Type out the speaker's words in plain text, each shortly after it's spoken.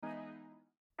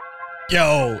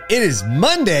Yo, it is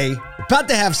Monday. We're about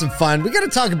to have some fun. We got to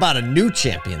talk about a new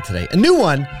champion today. A new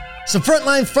one. Some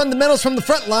Frontline fundamentals from the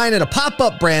front line and a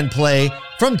pop-up brand play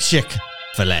from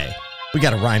Chick-fil-A. We got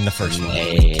to rhyme the first one.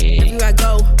 Hey.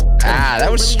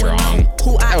 That was strong.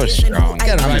 That was strong. You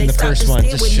got to rhyme the first one.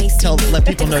 Just let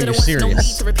people know you're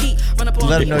serious. Let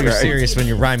them know you're serious when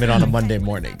you rhyme it on a Monday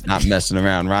morning. Not messing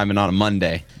around. Rhyming on a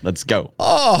Monday. Let's go.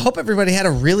 Oh, hope everybody had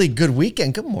a really good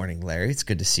weekend. Good morning, Larry. It's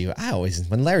good to see you.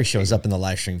 When Larry shows up in the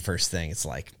live stream first thing, it's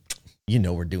like, you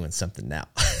know we're doing something now.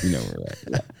 You know we're right.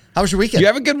 Yeah. How was your weekend? You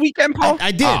have a good weekend, Paul?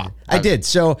 I did. I did.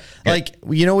 So,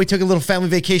 we took a little family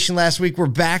vacation last week. We're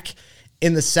back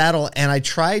in the saddle, and I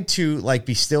tried to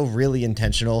be still really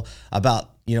intentional about,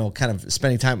 kind of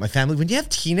spending time with my family. When you have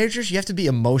teenagers, you have to be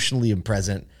emotionally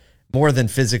present more than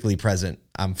physically present.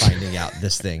 I'm finding out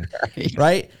this thing,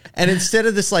 right? And instead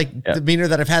of this demeanor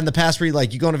that I've had in the past where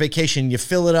you go on a vacation, you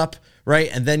fill it up, right?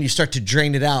 And then you start to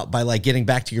drain it out by getting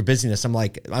back to your busyness. I'm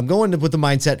going with the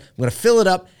mindset, I'm going to fill it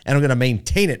up and I'm going to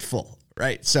maintain it full,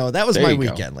 right? So that was my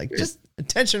weekend. Just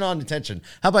attention on attention.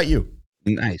 How about you?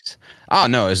 Nice. Oh,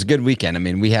 no, it was a good weekend. I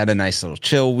mean, we had a nice little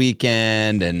chill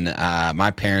weekend, and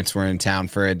my parents were in town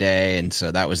for a day, and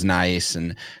so that was nice,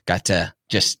 and got to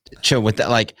just chill with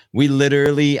that. We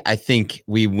literally, I think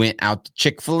we went out to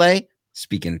Chick-fil-A,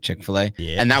 speaking of Chick-fil-A,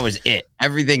 and that was it.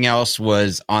 Everything else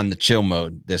was on the chill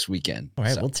mode this weekend. All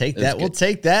right, we'll take that. We'll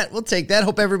take that.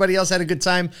 Hope everybody else had a good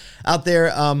time out there.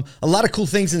 A lot of cool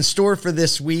things in store for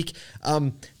this week.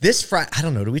 This Friday, I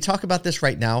don't know. Do we talk about this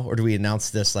right now, or do we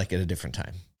announce this at a different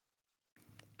time?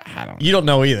 I don't know. You don't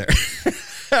know either.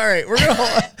 All right, we're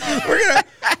gonna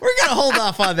hold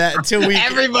off on that until we.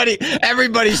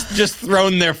 Everybody's just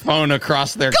thrown their phone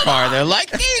across their car. They're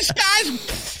like, these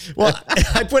guys. Well,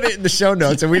 I put it in the show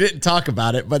notes and we didn't talk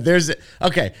about it, but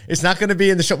it's not going to be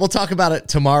in the show. We'll talk about it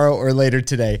tomorrow or later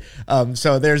today.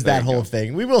 So there's that whole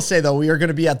thing. We will say, though, we are going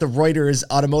to be at the Reuters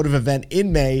automotive event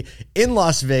in May in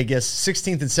Las Vegas,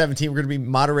 16th and 17th. We're going to be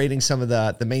moderating some of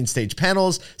the main stage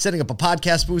panels, setting up a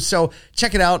podcast booth. So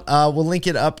check it out. We'll link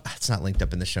it up. It's not linked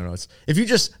up in the show notes. If you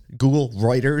just Google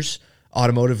Reuters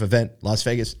automotive event Las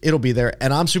Vegas, it'll be there,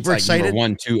 and I'm super excited. Number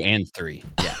 1, 2, and 3.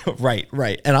 Yeah.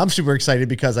 right, and I'm super excited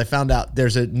because I found out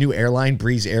there's a new airline,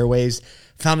 Breeze Airways,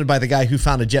 founded by the guy who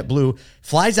founded JetBlue,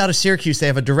 flies out of Syracuse. They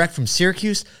have a direct from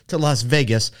Syracuse to Las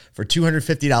Vegas for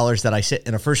 $250 that I sit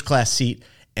in a first class seat,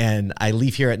 and I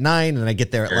leave here at 9 and I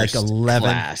get there at 11.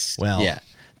 Class. Well, yeah.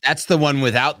 That's the one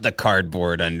without the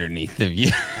cardboard underneath of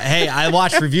you. Hey, I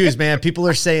watched reviews, man. People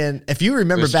are saying, if you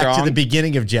remember back to the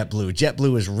beginning of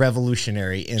JetBlue is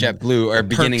revolutionary. In JetBlue or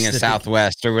beginning of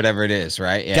Southwest or whatever it is,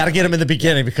 right? Yeah. Got to get them in the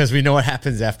beginning because we know what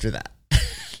happens after that.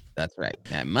 That's right.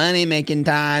 Yeah, money-making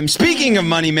time. Speaking of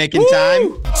money-making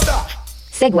time. Stop.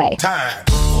 Segway. Time.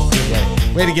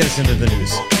 Way to get us into the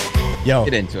news. Yo.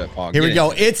 Get into it, Paul. Here we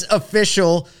go. It's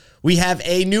official. We have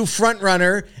a new front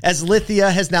runner as Lithia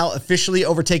has now officially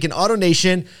overtaken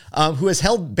AutoNation, who has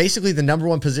held basically the number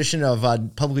one position of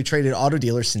publicly traded auto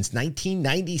dealers since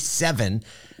 1997.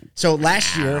 So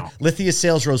last year, Lithia's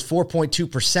sales rose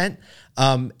 4.2%,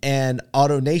 and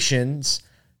AutoNation's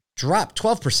dropped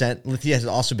 12%. Lithia has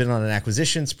also been on an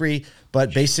acquisition spree,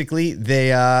 but basically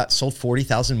they sold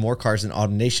 40,000 more cars than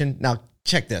AutoNation. Now,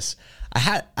 check this. I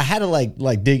had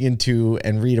to dig into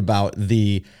and read about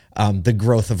the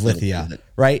growth of Lithia,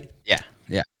 right?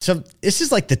 Yeah. So this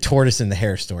is like the tortoise and the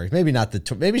hare story. Maybe not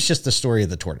maybe it's just the story of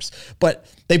the tortoise. But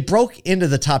they broke into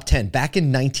the top 10 back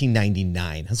in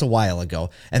 1999. That's a while ago.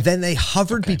 And then they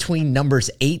hovered between numbers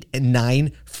 8 and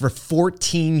 9 for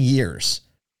 14 years.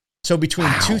 So between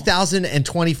 2000 and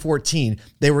 2014,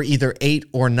 they were either 8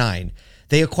 or 9.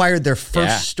 They acquired their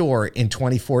first store in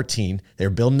 2014. They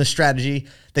were building a strategy.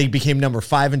 They became number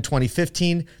 5 in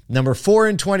 2015, number 4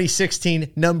 in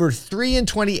 2016, number 3 in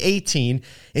 2018.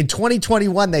 In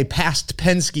 2021, they passed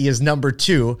Penske as number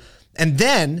 2. And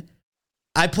then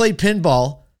I played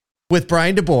pinball with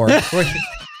Brian DeBoer.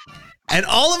 And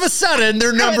all of a sudden,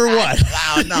 they're number 1.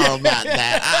 I don't know about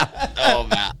that. All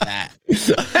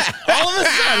of a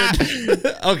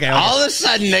sudden. Okay. All of a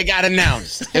sudden, they got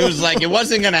announced. It was like it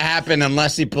wasn't going to happen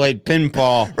unless he played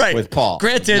pinball with Paul.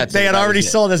 Granted, they had already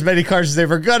sold as many cars as they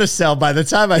were going to sell by the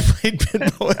time I played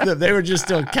pinball with them. They were just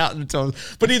still counting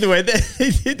totals. But either way,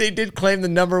 they did claim the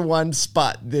number 1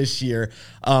 spot this year.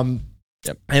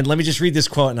 Yep. And let me just read this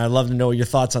quote, and I'd love to know your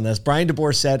thoughts on this. Brian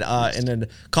DeBoer said in a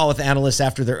call with analysts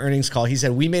after their earnings call, he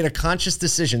said, "We made a conscious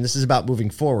decision." This is about moving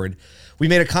forward. "We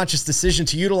made a conscious decision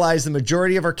to utilize the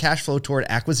majority of our cash flow toward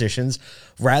acquisitions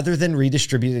rather than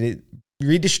redistribute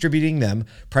redistributing them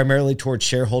primarily towards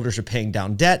shareholders or paying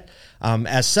down debt.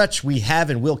 As such, we have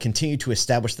and will continue to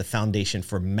establish the foundation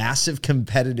for massive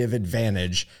competitive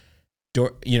advantages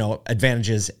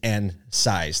and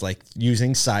size, like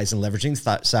using size and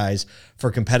leveraging size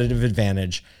for competitive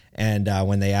advantage. And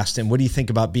when they asked him, what do you think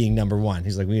about being number one?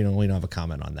 He's like, we don't have a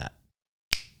comment on that.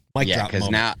 Because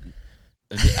now,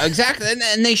 exactly.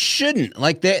 And they shouldn't.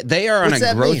 Like they are on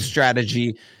a growth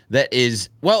strategy that is,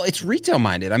 well, it's retail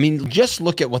minded. I mean, just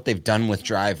look at what they've done with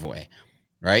Driveway,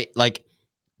 right? Like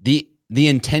the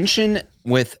intention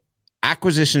with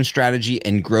acquisition strategy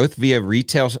and growth via a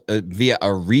retail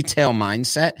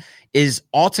mindset is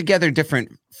altogether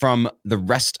different from the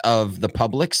rest of the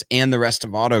publics and the rest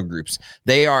of auto groups.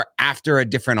 They are after a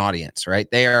different audience, right?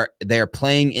 They are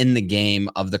playing in the game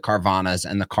of the Carvanas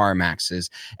and the CarMaxes,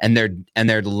 and they're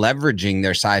leveraging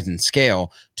their size and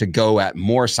scale to go at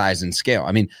more size and scale.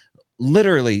 I mean,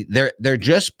 literally, they're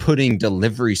just putting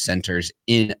delivery centers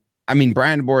in. I mean,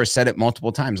 Brian DeBoer said it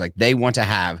multiple times. Like they want to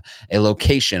have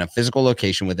a physical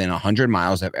location within 100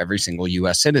 miles of every single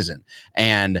U.S. citizen,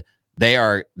 and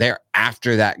they're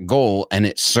after that goal, and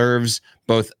it serves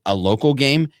both a local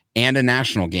game and a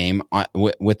national game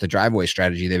with the Driveway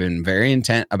strategy. They've been very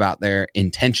intent about their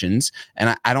intentions,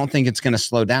 and I don't think it's going to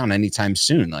slow down anytime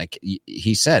soon. Like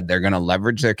he said, they're going to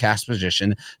leverage their cash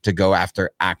position to go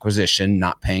after acquisition,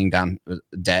 not paying down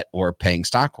debt or paying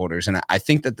stockholders. And I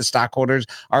think that the stockholders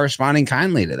are responding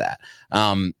kindly to that.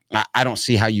 I don't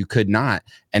see how you could not.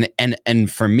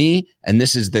 And for me, and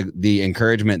this is the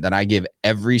encouragement that I give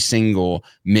every single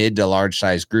mid to large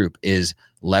size group, is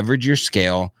leverage your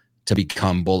scale to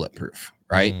become bulletproof,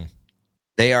 right?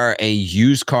 They are a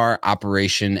used car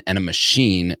operation and a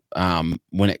machine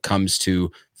when it comes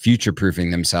to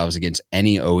future-proofing themselves against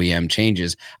any OEM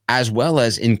changes, as well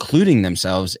as including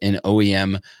themselves in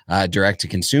OEM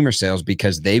direct-to-consumer sales,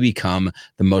 because they become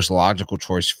the most logical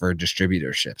choice for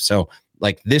distributorship. So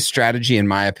like this strategy, in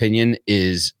my opinion,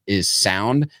 is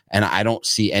sound, and I don't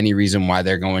see any reason why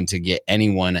they're going to get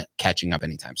anyone catching up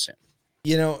anytime soon.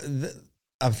 You know,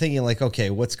 I'm thinking like, okay,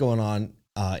 what's going on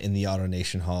in the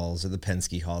AutoNation halls or the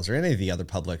Penske halls or any of the other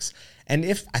publics? And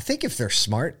if they're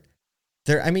smart,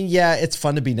 it's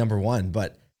fun to be number one,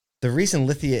 but the reason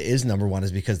Lithia is number one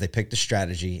is because they picked a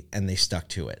strategy and they stuck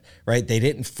to it, right? They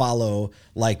didn't follow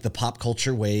like the pop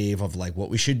culture wave of like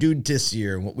what we should do this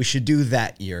year and what we should do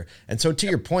that year. And so to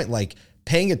your point, like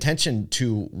paying attention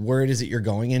to where it is that you're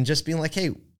going and just being like,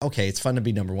 hey, okay, it's fun to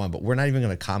be number one, but we're not even going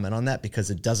to comment on that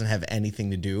because it doesn't have anything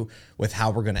to do with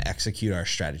how we're going to execute our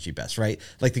strategy best, right?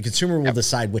 Like the consumer will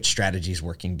decide which strategy is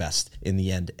working best in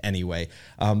the end anyway.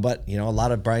 But, a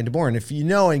lot of Brian DeBoer, and if you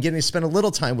know and getting to spend a little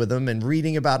time with him and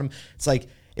reading about him, it's like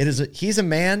he's a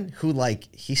man who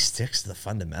he sticks to the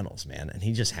fundamentals, man, and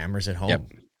he just hammers it home. Yep.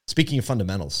 Speaking of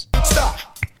fundamentals. Stop.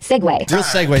 Segue. Real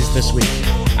segues this week.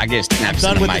 I guess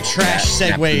done with the trash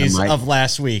segues of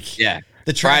last week. Yeah.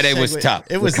 The Friday was tough.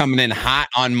 It was coming in hot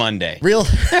on Monday. Real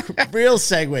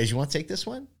segues. You want to take this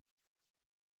one?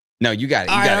 No, you got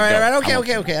it. All right.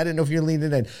 Okay. I didn't know if you're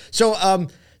leaning in.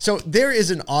 So there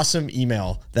is an awesome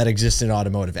email that exists in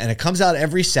automotive, and it comes out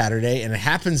every Saturday, and it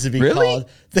happens to be called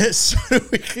the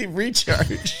Weekly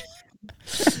Recharge.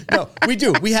 No, we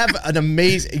do. We have an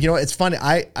amazing. It's funny.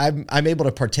 I'm able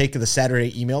to partake of the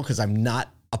Saturday email because I'm not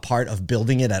a part of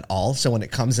building it at all. So when it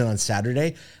comes in on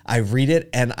Saturday, I read it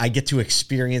and I get to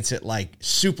experience it like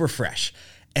super fresh.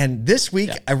 And this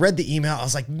week I read the email. I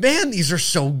was like, man, these are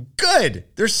so good.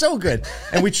 They're so good.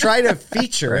 And we try to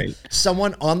feature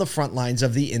someone on the front lines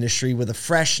of the industry with a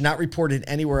fresh, not reported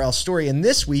anywhere else story. And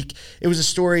this week it was a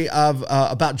story of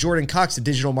about Jordan Cox, the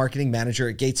digital marketing manager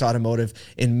at Gates Automotive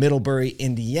in Middlebury,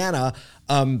 Indiana.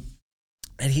 And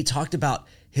he talked about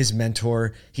his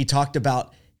mentor. He talked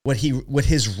about what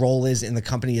his role is in the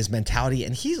company, his mentality,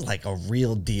 and he's like a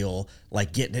real deal,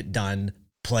 like getting it done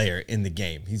player in the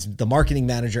game. He's the marketing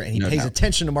manager and he pays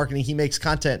attention to marketing. He makes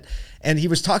content. And he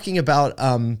was talking about,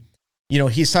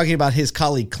 he's talking about his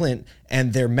colleague Clint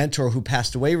and their mentor who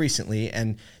passed away recently.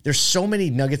 And there's so many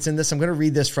nuggets in this. I'm going to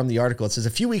read this from the article. It says,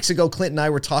 a few weeks ago, Clint and I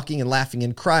were talking and laughing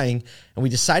and crying, and we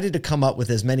decided to come up with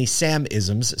as many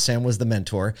Sam-isms, Sam was the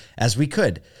mentor, as we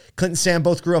could. Clint and Sam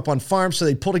both grew up on farms, so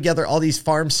they'd pull together all these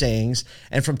farm sayings.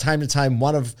 And from time to time,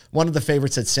 one of the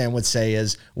favorites that Sam would say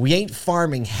is, we ain't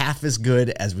farming half as good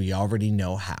as we already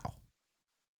know how.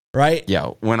 Right?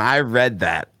 Yeah. When I read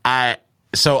that, I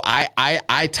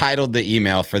titled the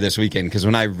email for this weekend because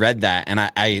when I read that, and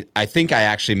I think I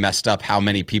actually messed up how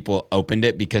many people opened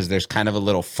it because there's kind of a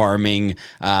little farming,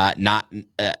 not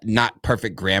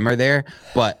perfect grammar there,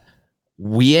 but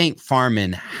we ain't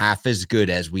farming half as good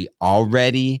as we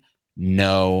already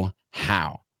know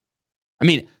how. I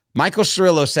mean, Michael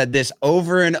Cirillo said this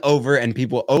over and over, and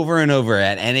people over and over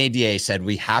at NADA said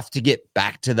we have to get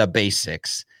back to the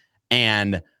basics.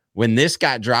 And when this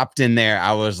got dropped in there,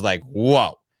 I was like,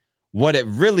 whoa. What it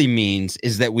really means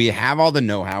is that we have all the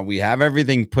know-how. We have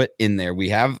everything put in there. We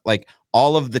have like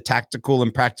all of the tactical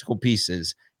and practical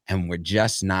pieces, and we're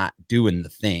just not doing the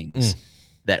things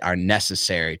that are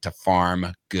necessary to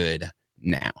farm good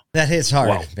now. That hits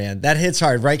hard, man. That hits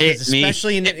hard, right?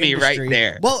 Especially in the industry. Right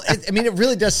there. Well, it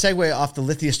really does segue off the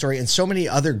Lithia story and so many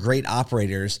other great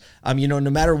operators. No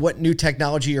matter what new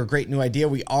technology or great new idea,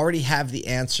 we already have the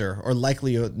answer, or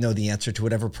likely know the answer to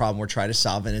whatever problem we're trying to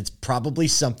solve, and it's probably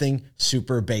something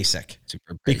super basic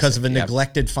because of a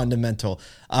neglected fundamental.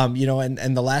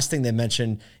 And the last thing they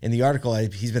mentioned in the article,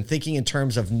 he's been thinking in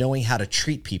terms of knowing how to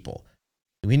treat people.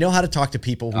 We know how to talk to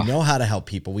people. We know how to help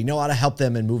people. We know how to help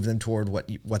them and move them toward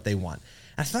what they want.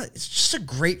 I thought it's just a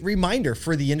great reminder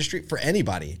for the industry, for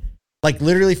anybody, like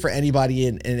literally for anybody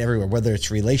in everywhere, whether it's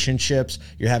relationships,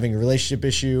 you're having a relationship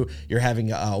issue, you're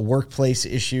having a workplace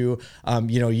issue.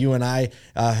 You and I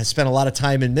have spent a lot of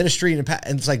time in ministry, and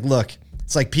it's like, look,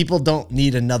 it's like people don't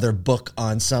need another book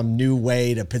on some new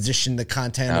way to position the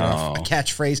content or a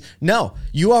catchphrase. No,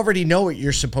 you already know what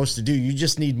you're supposed to do. You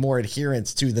just need more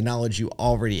adherence to the knowledge you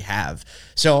already have.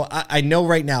 So I know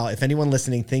right now, if anyone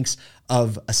listening thinks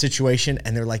of a situation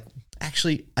and they're like,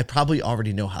 actually, I probably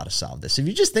already know how to solve this. If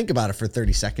you just think about it for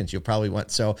 30 seconds, you'll probably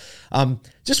want. So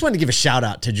just wanted to give a shout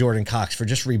out to Jordan Cox for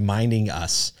just reminding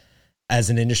us as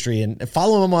an industry, and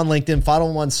follow him on LinkedIn, follow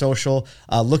him on social,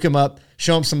 look him up,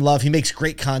 show him some love. He makes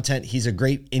great content. He's a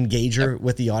great engager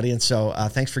with the audience. So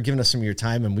thanks for giving us some of your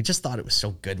time. And we just thought it was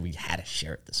so good. We had to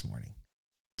share it this morning.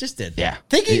 Just did. Yeah.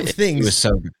 Thinking of things. It was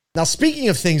so good. Now, speaking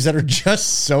of things that are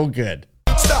just so good.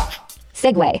 Stop.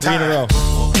 Segue. 3 in a row.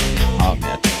 Oh,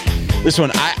 man. This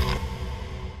one,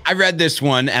 I read this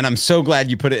one, and I'm so glad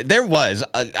you put it. There was,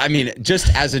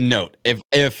 just as a note,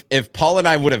 if Paul and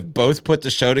I would have both put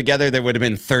the show together, there would have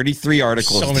been 33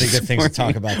 articles. So many good things to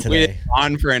talk about today. We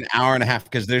on for an hour and a half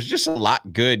because there's just a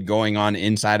lot good going on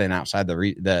inside and outside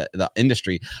the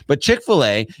industry. But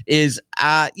Chick-fil-A is,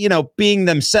 being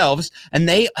themselves, and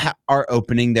they are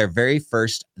opening their very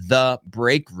first The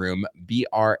Break Room,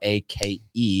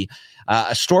 BRAKE.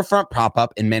 A storefront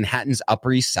pop-up in Manhattan's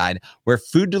Upper East Side where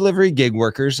food delivery gig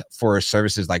workers for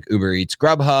services like Uber Eats,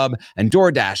 Grubhub, and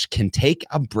DoorDash can take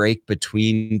a break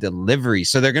between deliveries.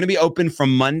 So they're going to be open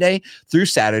from Monday through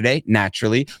Saturday,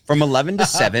 naturally, from 11 to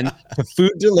 7 to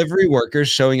food delivery workers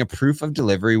showing a proof of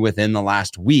delivery within the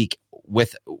last week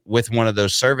with one of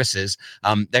those services.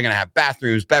 They're going to have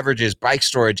bathrooms, beverages, bike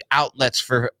storage, outlets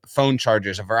for phone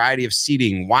chargers, a variety of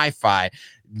seating, Wi-Fi,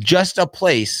 just a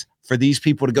place for these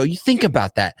people to go. You think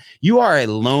about that. You are a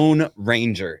lone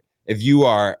ranger if you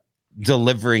are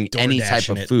delivering any type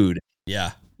of food.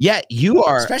 Yeah. Yeah, you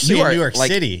are. Especially in New York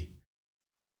City.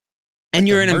 And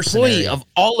you're an employee of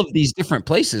all of these different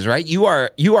places, right? You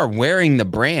are wearing the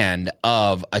brand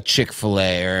of a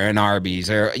Chick-fil-A or an Arby's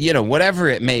or, whatever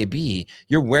it may be.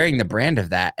 You're wearing the brand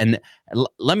of that. And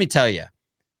let me tell you,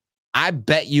 I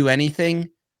bet you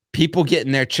anything, people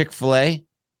getting their Chick-fil-A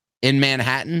in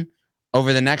Manhattan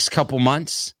over the next couple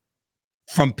months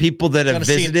from people that have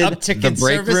visited the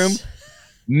break room,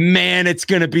 man, it's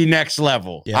going to be next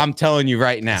level. Yeah. I'm telling you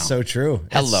right now. It's so true.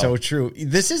 It's so true.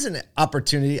 This is an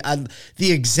opportunity.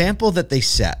 The example that they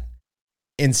set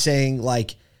in saying,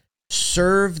 like,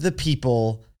 serve the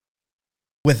people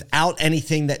without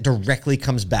anything that directly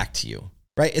comes back to you,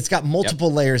 right? It's got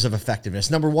multiple layers of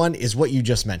effectiveness. Number one is what you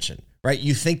just mentioned, right?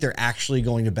 You think they're actually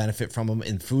going to benefit from them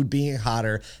in food being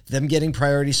hotter, them getting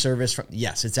priority service from,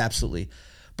 yes, it's absolutely.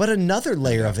 But another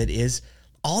layer of it is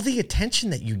all the attention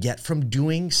that you get from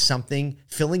doing something,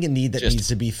 filling a need that just needs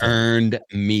to be filled. Earned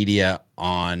media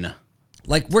on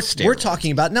like we're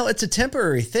talking about. No, it's a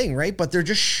temporary thing, right? But they're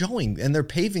just showing and they're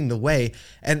paving the way.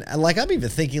 And like, I'm even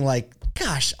thinking like,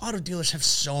 gosh, auto dealers have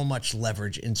so much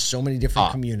leverage in so many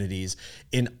different communities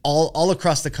in all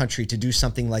across the country to do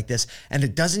something like this. And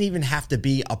it doesn't even have to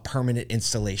be a permanent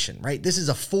installation, right? This is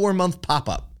a 4-month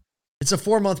pop-up. It's a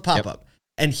 4-month pop-up.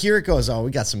 And here it goes. Oh,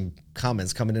 we got some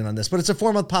comments coming in on this, but it's a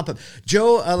 4-month pop-up.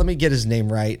 Joe, let me get his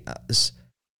name right.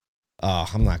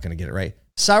 I'm not going to get it right.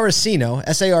 Saracino,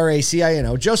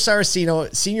 Saracino, Joe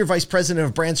Saracino, Senior Vice President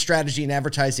of Brand Strategy and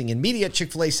Advertising and Media at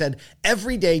Chick-fil-A, said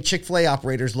every day Chick-fil-A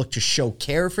operators look to show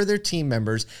care for their team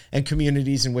members and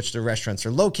communities in which their restaurants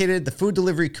are located. The food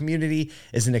delivery community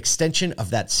is an extension of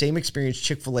that same experience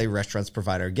Chick-fil-A restaurants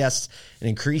provide our guests, an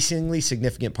increasingly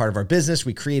significant part of our business.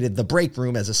 We created the break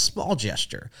room as a small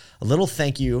gesture, a little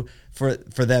thank you for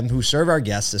them who serve our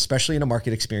guests, especially in a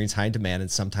market experiencing high demand and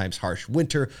sometimes harsh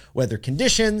winter weather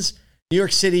conditions. New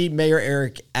York City Mayor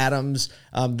Eric Adams,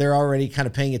 they're already kind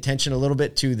of paying attention a little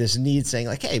bit to this need, saying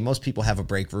like, hey, most people have a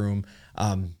break room.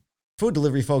 Food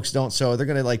delivery folks don't, so they're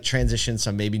going to like transition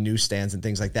some maybe newsstands and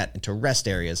things like that into rest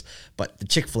areas. But the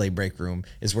Chick-fil-A break room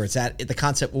is where it's at. The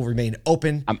concept will remain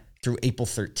open through April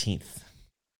 13th.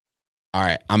 All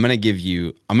right, I'm gonna give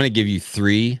you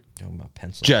 3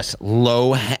 just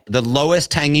the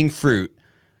lowest hanging fruit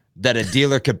that a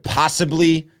dealer could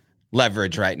possibly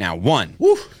leverage right now. 1,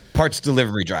 parts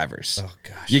delivery drivers. Oh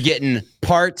gosh, you're getting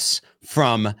parts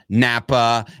from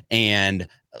Napa and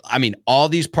I mean, all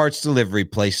these parts delivery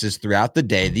places throughout the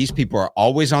day. These people are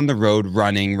always on the road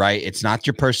running, right? It's not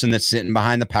your person that's sitting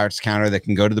behind the parts counter that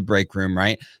can go to the break room,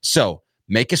 right? So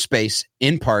make a space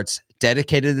in parts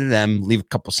dedicated to them. Leave a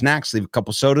couple snacks, leave a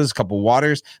couple sodas, a couple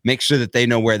waters. Make sure that they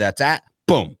know where that's at.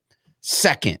 Boom.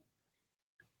 Second,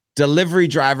 delivery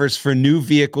drivers for new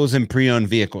vehicles and pre-owned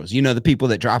vehicles. You know, the people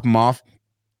that drop them off,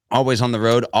 always on the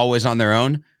road, always on their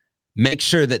own. Make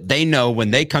sure that they know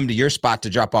when they come to your spot to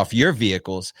drop off your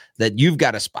vehicles that you've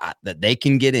got a spot that they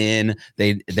can get in.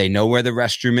 They know where the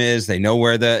restroom is. They know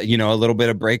where the, you know, a little bit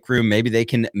of break room. Maybe they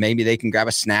can grab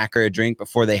a snack or a drink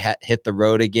before they hit the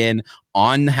road again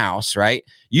on the house, right?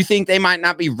 You think they might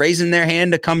not be raising their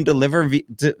hand to come deliver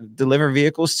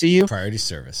vehicles to you? Priority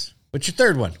service. What's your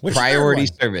third one? Priority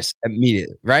service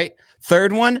immediately, right?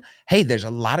 Third one, hey, there's a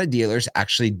lot of dealers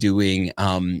actually doing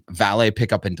valet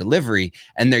pickup and delivery,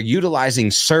 and they're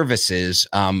utilizing services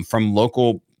from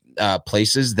local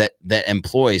places that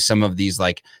employ some of these.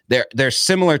 Like they're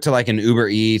similar to like an Uber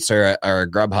Eats or a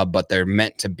Grubhub, but they're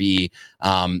meant to be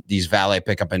these valet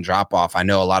pickup and drop off. I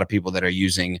know a lot of people that are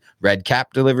using Red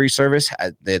Cap delivery service.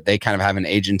 They kind of have an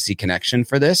agency connection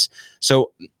for this.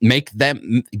 So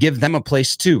give them a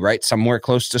place too, right? Somewhere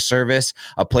close to service,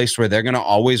 a place where they're going to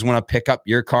always want to pick up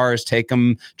your cars, take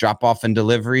them, drop off and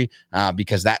delivery,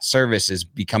 because that service is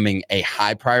becoming a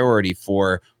high priority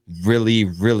for really,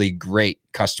 really great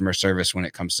customer service when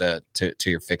it comes to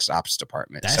your fixed ops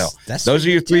department. Those are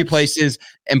your 3 places.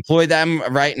 Employ them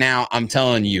right now. I'm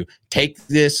telling you, take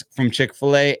this from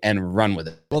Chick-fil-A and run with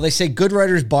it. Well, they say good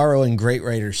writers borrow and great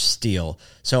writers steal.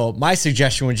 So my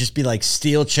suggestion would just be like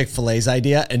steal Chick-fil-A's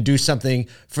idea and do something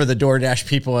for the DoorDash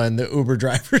people and the Uber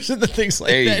drivers and the things like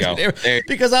that. There you go.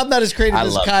 Because I'm not as creative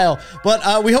as Kyle.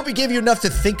 But we hope we gave you enough to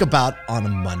think about on a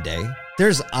Monday.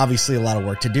 There's obviously a lot of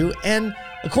work to do. And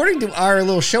according to our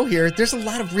little show here, there's a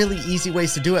lot of really easy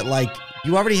ways to do it. Like,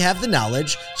 you already have the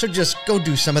knowledge, so just go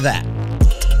do some of that.